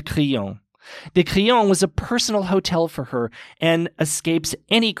Hôtel Crillon. The Crillon was a personal hotel for her and escapes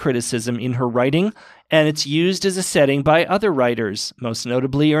any criticism in her writing, and it's used as a setting by other writers, most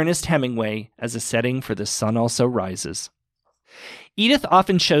notably Ernest Hemingway, as a setting for The Sun Also Rises. Edith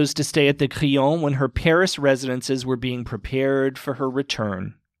often chose to stay at the Crillon when her Paris residences were being prepared for her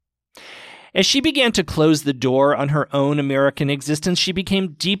return. As she began to close the door on her own American existence, she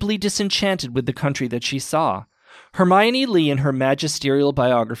became deeply disenchanted with the country that she saw. Hermione Lee, in her magisterial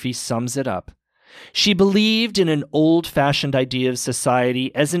biography, sums it up. She believed in an old-fashioned idea of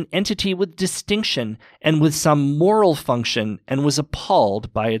society as an entity with distinction and with some moral function, and was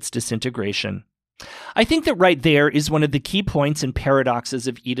appalled by its disintegration. I think that right there is one of the key points and paradoxes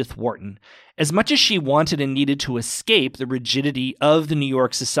of Edith Wharton. As much as she wanted and needed to escape the rigidity of the New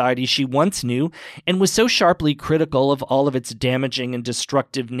York society she once knew, and was so sharply critical of all of its damaging and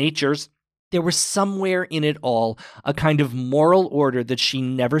destructive natures, there was somewhere in it all a kind of moral order that she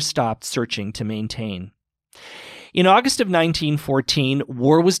never stopped searching to maintain. In August of 1914,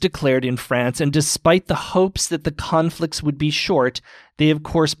 war was declared in France, and despite the hopes that the conflicts would be short, they of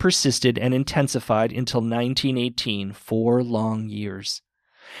course persisted and intensified until 1918, 4 long years.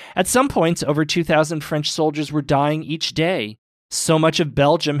 At some points, over 2,000 French soldiers were dying each day. So much of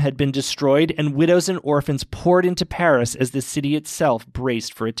Belgium had been destroyed, and widows and orphans poured into Paris as the city itself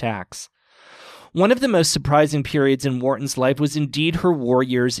braced for attacks. One of the most surprising periods in Wharton's life was indeed her war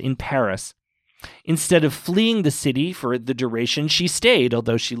years in Paris. Instead of fleeing the city for the duration, she stayed,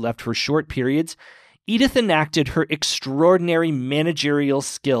 although she left for short periods. Edith enacted her extraordinary managerial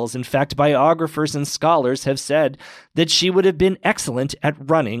skills. In fact, biographers and scholars have said that she would have been excellent at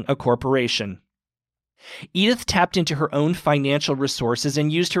running a corporation. Edith tapped into her own financial resources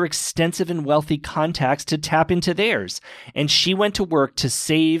and used her extensive and wealthy contacts to tap into theirs, and she went to work to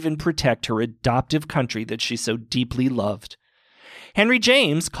save and protect her adoptive country that she so deeply loved. Henry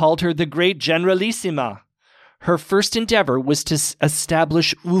James called her the great Generalissima. Her first endeavor was to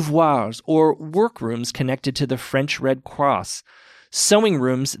establish ouvroirs, or workrooms connected to the French Red Cross, sewing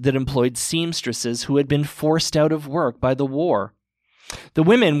rooms that employed seamstresses who had been forced out of work by the war. The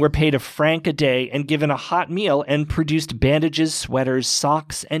women were paid £1 a day and given a hot meal, and produced bandages, sweaters,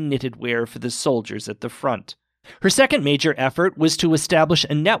 socks, and knitted wear for the soldiers at the front. Her second major effort was to establish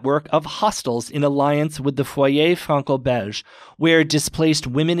a network of hostels in alliance with the Foyer Franco-Belge, where displaced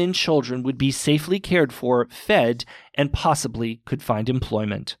women and children would be safely cared for, fed, and possibly could find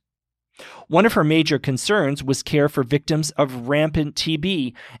employment. One of her major concerns was care for victims of rampant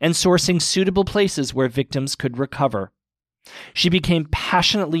TB and sourcing suitable places where victims could recover. She became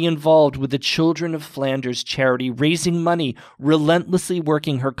passionately involved with the Children of Flanders charity, raising money, relentlessly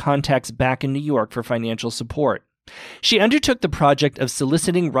working her contacts back in New York for financial support. She undertook the project of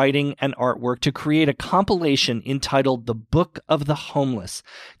soliciting writing and artwork to create a compilation entitled The Book of the Homeless,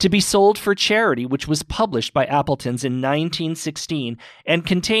 to be sold for charity, which was published by Appletons in 1916 and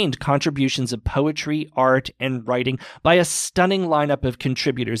contained contributions of poetry, art, and writing by a stunning lineup of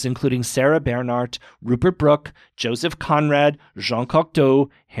contributors, including Sarah Bernhardt, Rupert Brooke, Joseph Conrad, Jean Cocteau,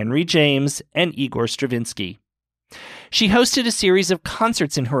 Henry James, and Igor Stravinsky. She hosted a series of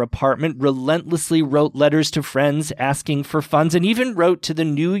concerts in her apartment, relentlessly wrote letters to friends asking for funds, and even wrote to the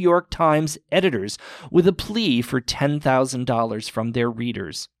New York Times editors with a plea for $10,000 from their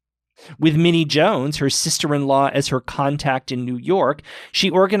readers. With Minnie Jones, her sister-in-law, as her contact in New York, she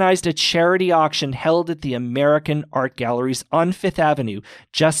organized a charity auction held at the American Art Galleries on Fifth Avenue,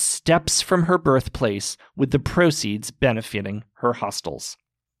 just steps from her birthplace, with the proceeds benefiting her hostels.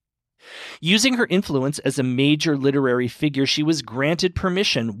 Using her influence as a major literary figure, she was granted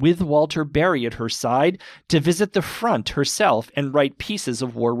permission, with Walter Berry at her side, to visit the front herself and write pieces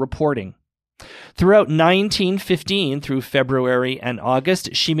of war reporting. Throughout 1915 through February and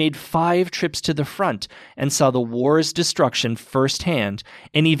August, she made 5 trips to the front and saw the war's destruction firsthand,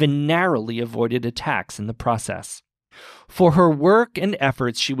 and even narrowly avoided attacks in the process. For her work and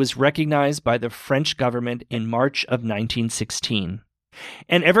efforts, she was recognized by the French government in March of 1916.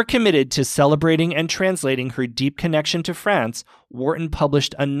 And ever committed to celebrating and translating her deep connection to France, Wharton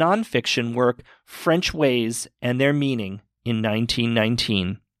published a nonfiction work, French Ways and Their Meaning, in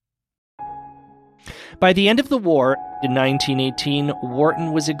 1919. By the end of the war, in 1918,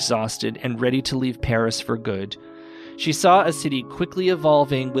 Wharton was exhausted and ready to leave Paris for good. She saw a city quickly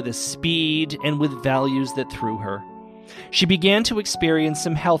evolving with a speed and with values that threw her. She began to experience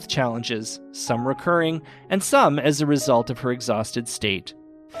some health challenges, some recurring, and some as a result of her exhausted state.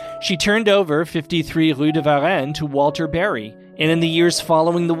 She turned over 53 Rue de Varennes to Walter Berry, and in the years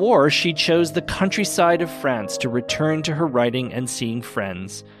following the war, she chose the countryside of France to return to her writing and seeing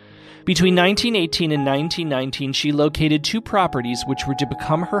friends. Between 1918 and 1919, she located 2 properties which were to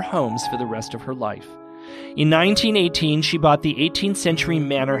become her homes for the rest of her life. In 1918, she bought the 18th century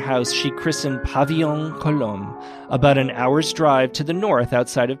manor house she christened Pavillon Colombe, about an hour's drive to the north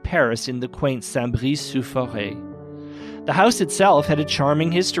outside of Paris in the quaint Saint-Brice-sous-Forêt. The house itself had a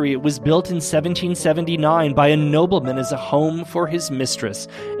charming history. It was built in 1779 by a nobleman as a home for his mistress,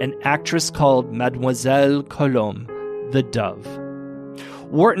 an actress called Mademoiselle Colombe, the Dove.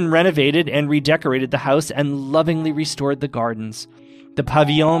 Wharton renovated and redecorated the house and lovingly restored the gardens. The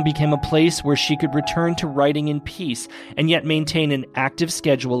pavillon became a place where she could return to writing in peace and yet maintain an active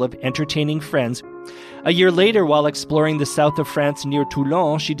schedule of entertaining friends. A year later, while exploring the south of France near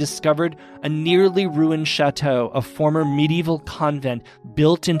Toulon, she discovered a nearly ruined chateau, a former medieval convent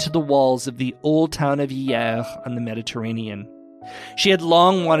built into the walls of the old town of Hyères on the Mediterranean. She had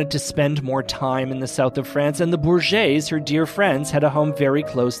long wanted to spend more time in the south of France, and the Bourgets, her dear friends, had a home very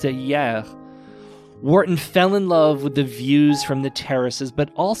close to Hyères. Wharton fell in love with the views from the terraces,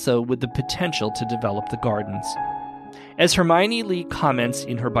 but also with the potential to develop the gardens. As Hermione Lee comments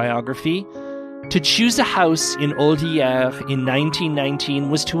in her biography, to choose a house in Old Hyères in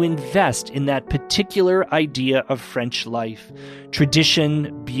 1919 was to invest in that particular idea of French life,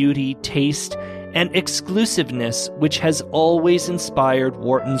 tradition, beauty, taste, and exclusiveness which has always inspired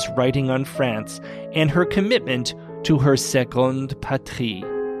Wharton's writing on France and her commitment to her seconde patrie,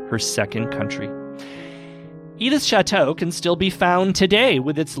 her second country. Edith's chateau can still be found today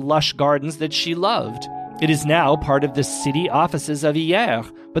with its lush gardens that she loved. It is now part of the city offices of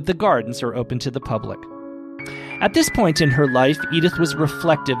Hyères, but the gardens are open to the public. At this point in her life, Edith was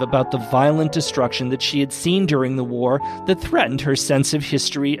reflective about the violent destruction that she had seen during the war that threatened her sense of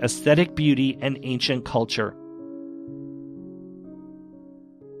history, aesthetic beauty, and ancient culture.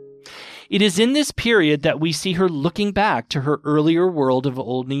 It is in this period that we see her looking back to her earlier world of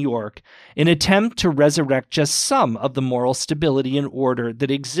old New York, an attempt to resurrect just some of the moral stability and order that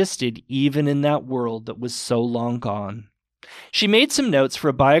existed even in that world that was so long gone. She made some notes for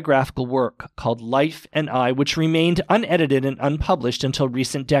a biographical work called Life and I, which remained unedited and unpublished until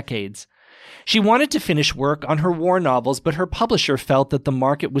recent decades. She wanted to finish work on her war novels, but her publisher felt that the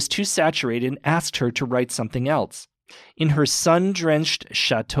market was too saturated and asked her to write something else. In her sun-drenched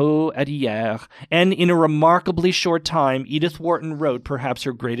chateau at Hyères, and in a remarkably short time, Edith Wharton wrote perhaps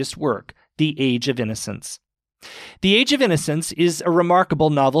her greatest work, The Age of Innocence. The Age of Innocence is a remarkable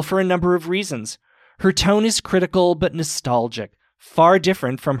novel for a number of reasons. Her tone is critical but nostalgic, far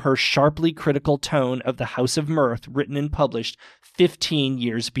different from her sharply critical tone of The House of Mirth, written and published 15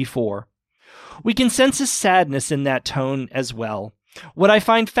 years before. We can sense a sadness in that tone as well. What I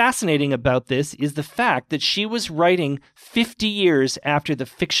find fascinating about this is the fact that she was writing 50 years after the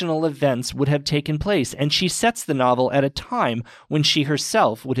fictional events would have taken place, and she sets the novel at a time when she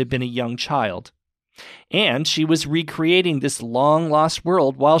herself would have been a young child. And she was recreating this long-lost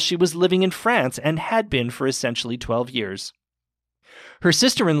world while she was living in France and had been for essentially 12 years. Her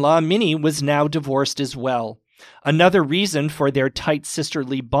sister-in-law, Minnie, was now divorced as well. Another reason for their tight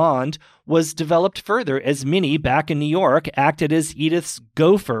sisterly bond was developed further as Minnie, back in New York, acted as Edith's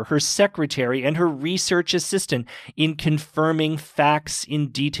gopher, her secretary, and her research assistant in confirming facts in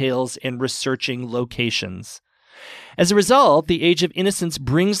details and researching locations. As a result, The Age of Innocence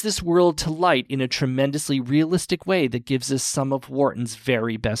brings this world to light in a tremendously realistic way that gives us some of Wharton's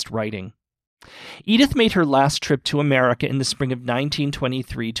very best writing. Edith made her last trip to America in the spring of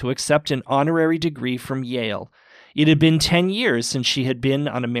 1923 to accept an honorary degree from Yale. It had been 10 years since she had been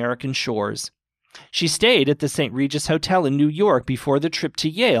on American shores. She stayed at the St. Regis Hotel in New York before the trip to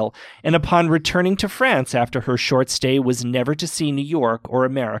Yale, and upon returning to France after her short stay was never to see New York or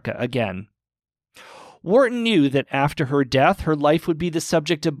America again. Wharton knew that after her death, her life would be the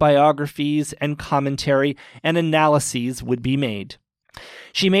subject of biographies and commentary, and analyses would be made.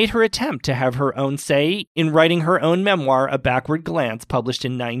 She made her attempt to have her own say in writing her own memoir, A Backward Glance, published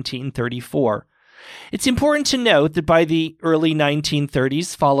in 1934. It's important to note that by the early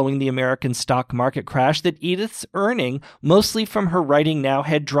 1930s, following the American stock market crash, that Edith's earning, mostly from her writing now,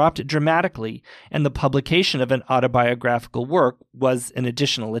 had dropped dramatically, and the publication of an autobiographical work was an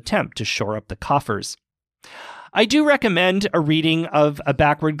additional attempt to shore up the coffers. I do recommend a reading of A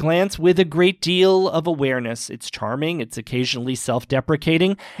Backward Glance with a great deal of awareness. It's charming, it's occasionally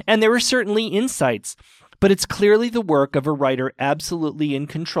self-deprecating, and there are certainly insights. But it's clearly the work of a writer absolutely in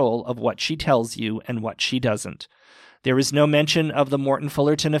control of what she tells you and what she doesn't. There is no mention of the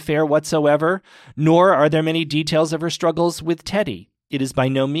Morton-Fullerton affair whatsoever, nor are there many details of her struggles with Teddy. It is by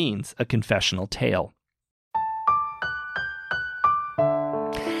no means a confessional tale.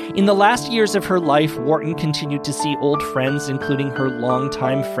 In the last years of her life, Wharton continued to see old friends, including her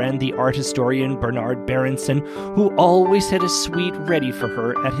longtime friend, the art historian Bernard Berenson, who always had a suite ready for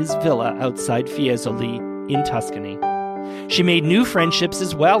her at his villa outside Fiesole in Tuscany. She made new friendships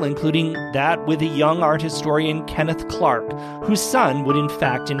as well, including that with a young art historian, Kenneth Clark, whose son would in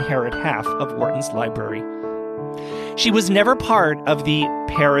fact inherit half of Wharton's library. She was never part of the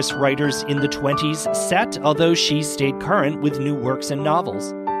Paris Writers in the 20s set, although she stayed current with new works and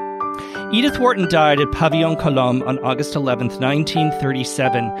novels. Edith Wharton died at Pavillon Colombe on August 11,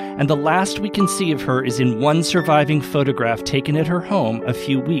 1937, and the last we can see of her is in one surviving photograph taken at her home a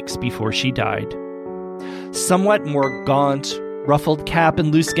few weeks before she died. Somewhat more gaunt, ruffled cap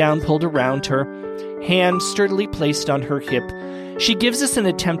and loose gown pulled around her, hand sturdily placed on her hip, she gives us an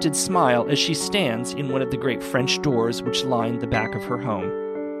attempted smile as she stands in one of the great French doors which line the back of her home.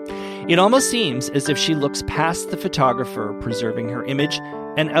 It almost seems as if she looks past the photographer preserving her image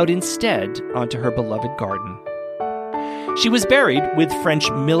and out instead onto her beloved garden. She was buried with French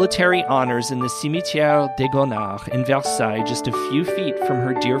military honors in the Cimetière des Gonards in Versailles, just a few feet from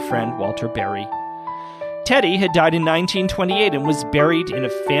her dear friend Walter Berry. Teddy had died in 1928 and was buried in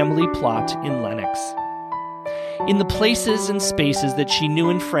a family plot in Lenox. In the places and spaces that she knew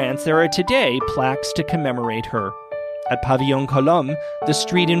in France, there are today plaques to commemorate her. At Pavillon Colombe, the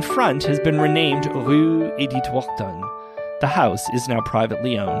street in front has been renamed Rue Edith Wharton. The house is now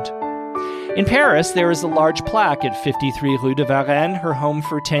privately owned. In Paris, there is a large plaque at 53 Rue de Varenne, her home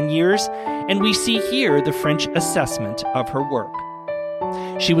for 10 years, and we see here the French assessment of her work.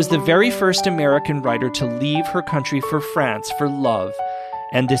 She was the very first American writer to leave her country for France for love,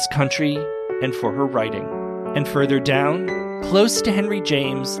 and this country, and for her writing. And further down, close to Henry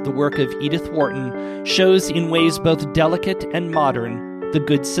James, the work of Edith Wharton shows in ways both delicate and modern the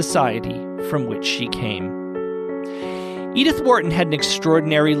good society from which she came. Edith Wharton had an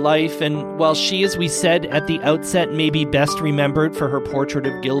extraordinary life, and while she, as we said at the outset, may be best remembered for her portrait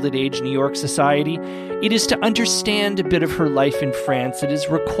of Gilded Age New York society, it is to understand a bit of her life in France that is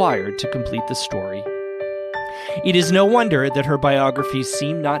required to complete the story. It is no wonder that her biographies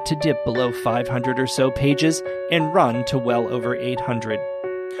seem not to dip below 500 or so pages and run to well over 800.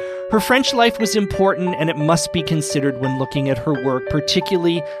 Her French life was important, and it must be considered when looking at her work,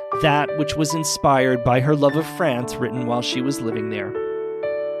 particularly that which was inspired by her love of France written while she was living there.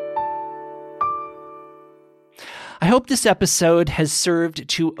 I hope this episode has served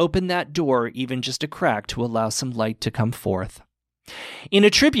to open that door even just a crack to allow some light to come forth. In a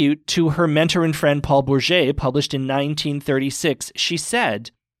tribute to her mentor and friend Paul Bourget, published in 1936, she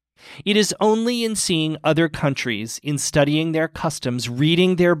said, "It is only in seeing other countries, in studying their customs,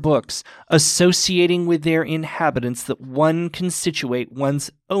 reading their books, associating with their inhabitants, that one can situate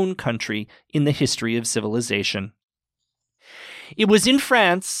one's own country in the history of civilization." It was in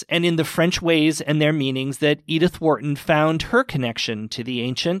France and in the French ways and their meanings that Edith Wharton found her connection to the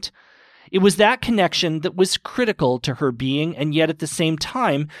ancient. It was that connection that was critical to her being, and yet at the same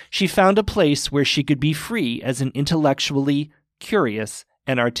time, she found a place where she could be free as an intellectually curious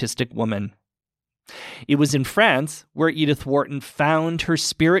and artistic woman. It was in France where Edith Wharton found her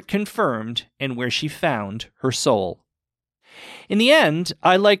spirit confirmed and where she found her soul. In the end,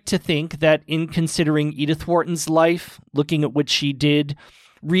 I like to think that in considering Edith Wharton's life, looking at what she did,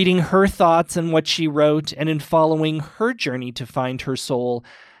 reading her thoughts and what she wrote, and in following her journey to find her soul,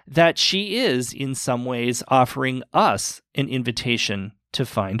 that she is, in some ways, offering us an invitation to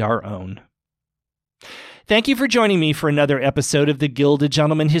find our own. Thank you for joining me for another episode of the Gilded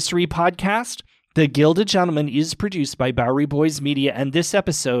Gentleman History Podcast. The Gilded Gentleman is produced by Bowery Boys Media, and this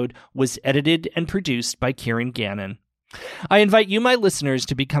episode was edited and produced by Kieran Gannon. I invite you, my listeners,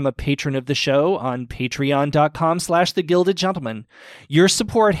 to become a patron of the show on patreon.com/thegildedgentleman. Your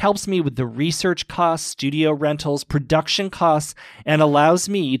support helps me with the research costs, studio rentals, production costs, and allows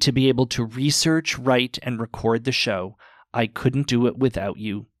me to be able to research, write, and record the show. I couldn't do it without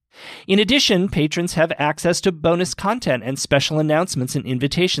you. In addition, patrons have access to bonus content and special announcements and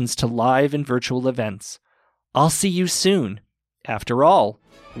invitations to live and virtual events. I'll see you soon. After all,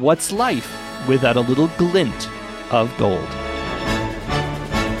 what's life without a little glint of gold?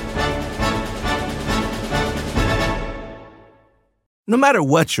 No matter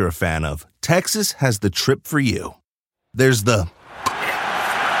what you're a fan of, Texas has the trip for you. There's the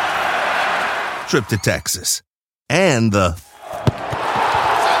trip to Texas and the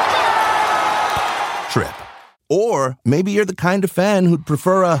trip. Or maybe you're the kind of fan who'd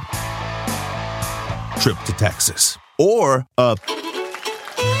prefer a trip to Texas or a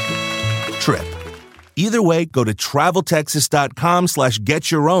trip. Either way, go to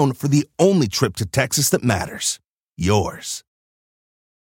traveltexas.com/getyourOwn for the only trip to Texas that matters. Yours.